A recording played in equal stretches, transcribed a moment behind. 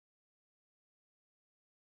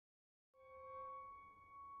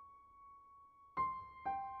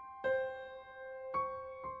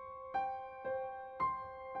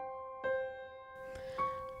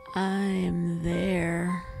I am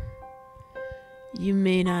there. You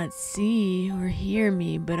may not see or hear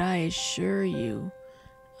me, but I assure you,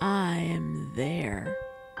 I am there.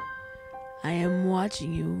 I am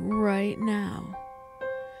watching you right now.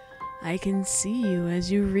 I can see you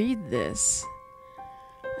as you read this.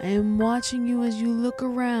 I am watching you as you look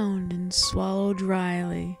around and swallow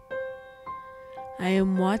dryly. I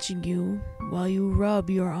am watching you while you rub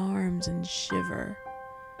your arms and shiver.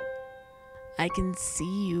 I can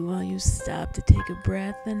see you while you stop to take a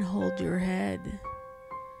breath and hold your head.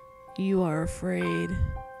 You are afraid.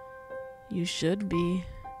 You should be.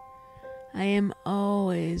 I am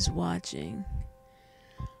always watching.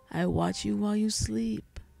 I watch you while you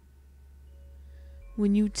sleep.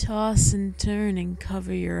 When you toss and turn and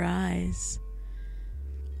cover your eyes.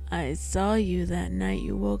 I saw you that night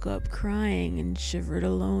you woke up crying and shivered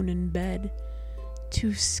alone in bed,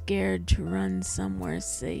 too scared to run somewhere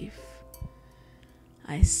safe.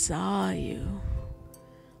 I saw you.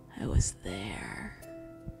 I was there.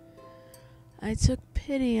 I took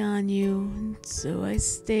pity on you, and so I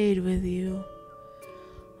stayed with you,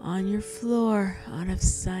 on your floor, out of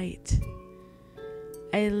sight.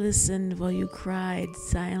 I listened while you cried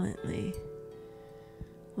silently,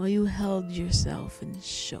 while you held yourself and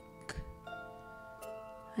shook.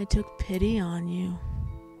 I took pity on you.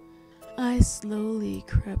 I slowly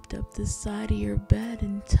crept up the side of your bed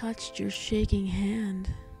and touched your shaking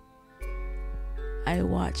hand. I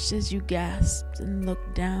watched as you gasped and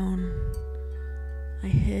looked down. I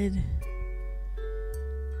hid.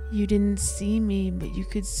 You didn't see me, but you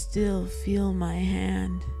could still feel my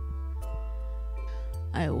hand.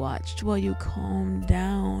 I watched while you calmed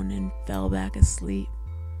down and fell back asleep.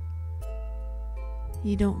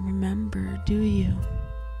 You don't remember, do you?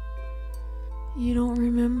 You don't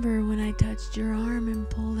remember when I touched your arm and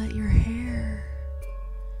pulled at your hair.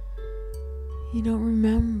 You don't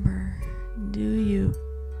remember, do you?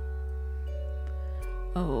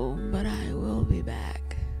 Oh, but I will be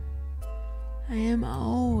back. I am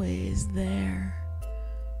always there,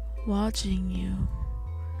 watching you,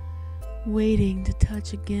 waiting to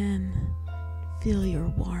touch again, feel your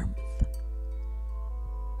warmth,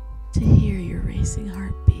 to hear your racing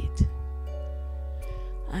heartbeat.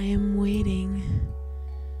 I am waiting,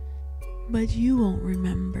 but you won't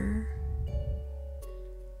remember.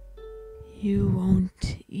 You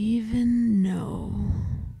won't even know.